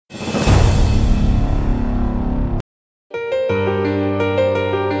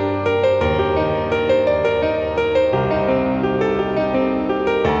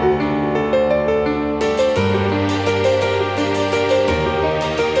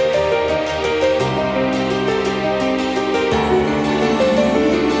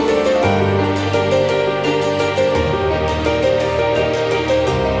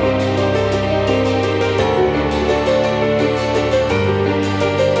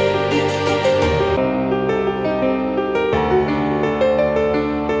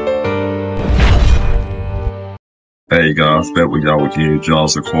Hey guys, back with y'all again,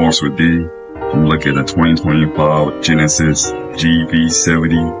 Jaws of course with D. I'm looking at the 2025 Genesis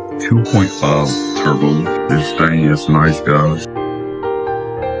GV70 2.5 Turbo. This thing is nice, guys.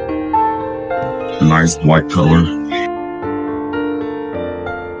 Nice white color.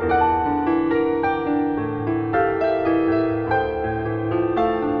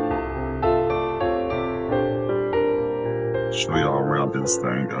 Show y'all around this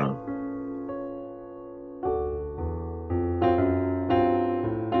thing, guys.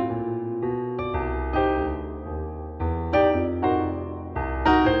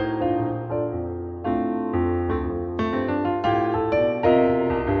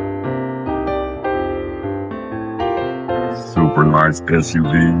 Super nice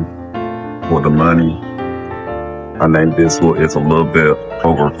SUV for the money. I named this one, it's a little bit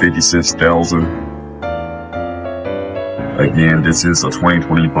over 56,000. Again, this is a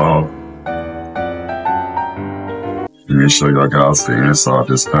 2025. Let me show y'all guys the inside of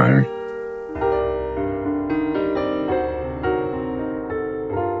this thing.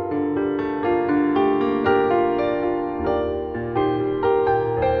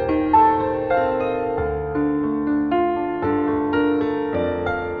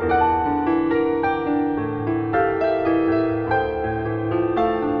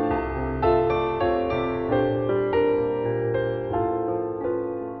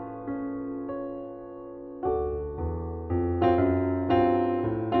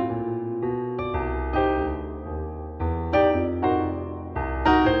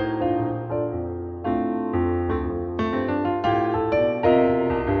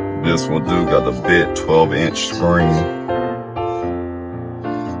 This one got the big 12-inch screen.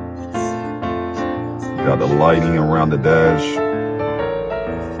 Got the lighting around the dash.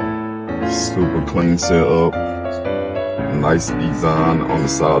 Super clean setup. Nice design on the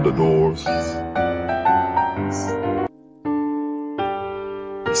side of the doors.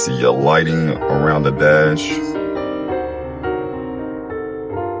 You see your lighting around the dash.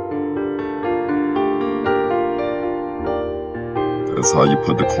 That's how you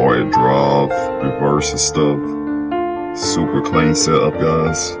put the car in drive, reverse and stuff. Super clean setup,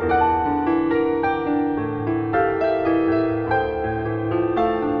 guys.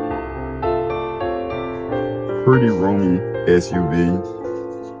 Pretty roomy SUV.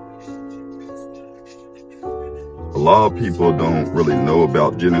 A lot of people don't really know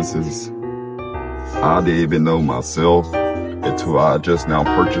about Genesis. I didn't even know myself until I just now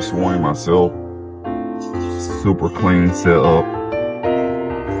purchased one myself. Super clean setup.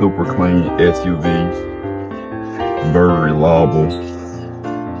 Super clean SUV, very reliable.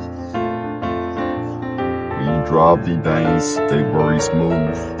 When you drive these things, they very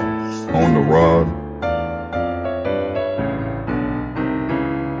smooth on the ride.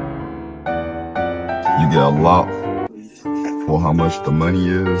 You get a lot for how much the money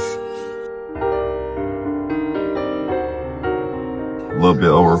is. A little bit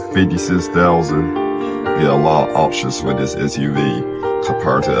over 56,000. Get a lot of options with this SUV.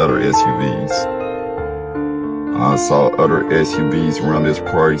 Compared to other SUVs. I saw other SUVs around this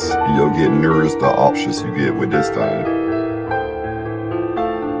price, and you'll get near the options you get with this thing.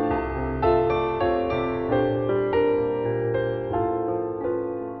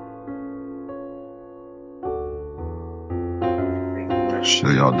 Show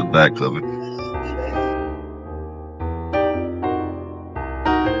y'all the back of it.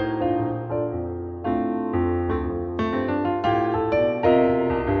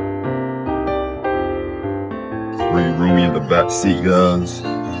 Pretty roomy in the back seat, guys.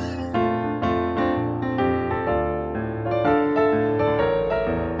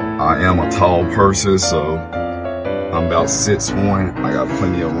 I am a tall person, so I'm about 6'1". I got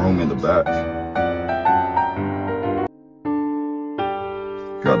plenty of room in the back.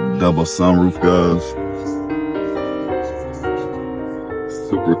 Got the double sunroof, guys.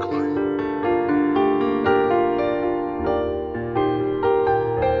 Super clean.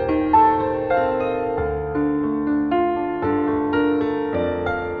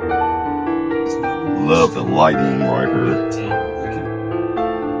 Love the lighting right here.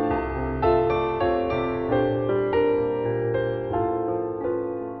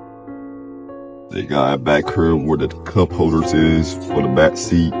 They got a back here where the cup holders is for the back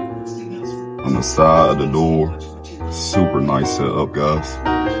seat on the side of the door. Super nice setup, guys.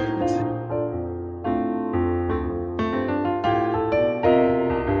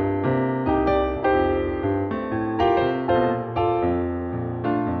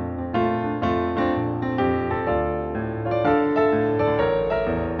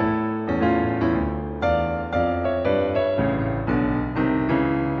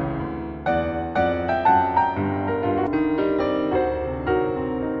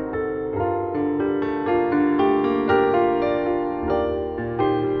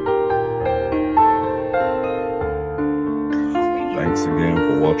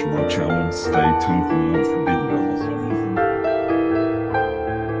 watching my channel. Stay tuned for more videos.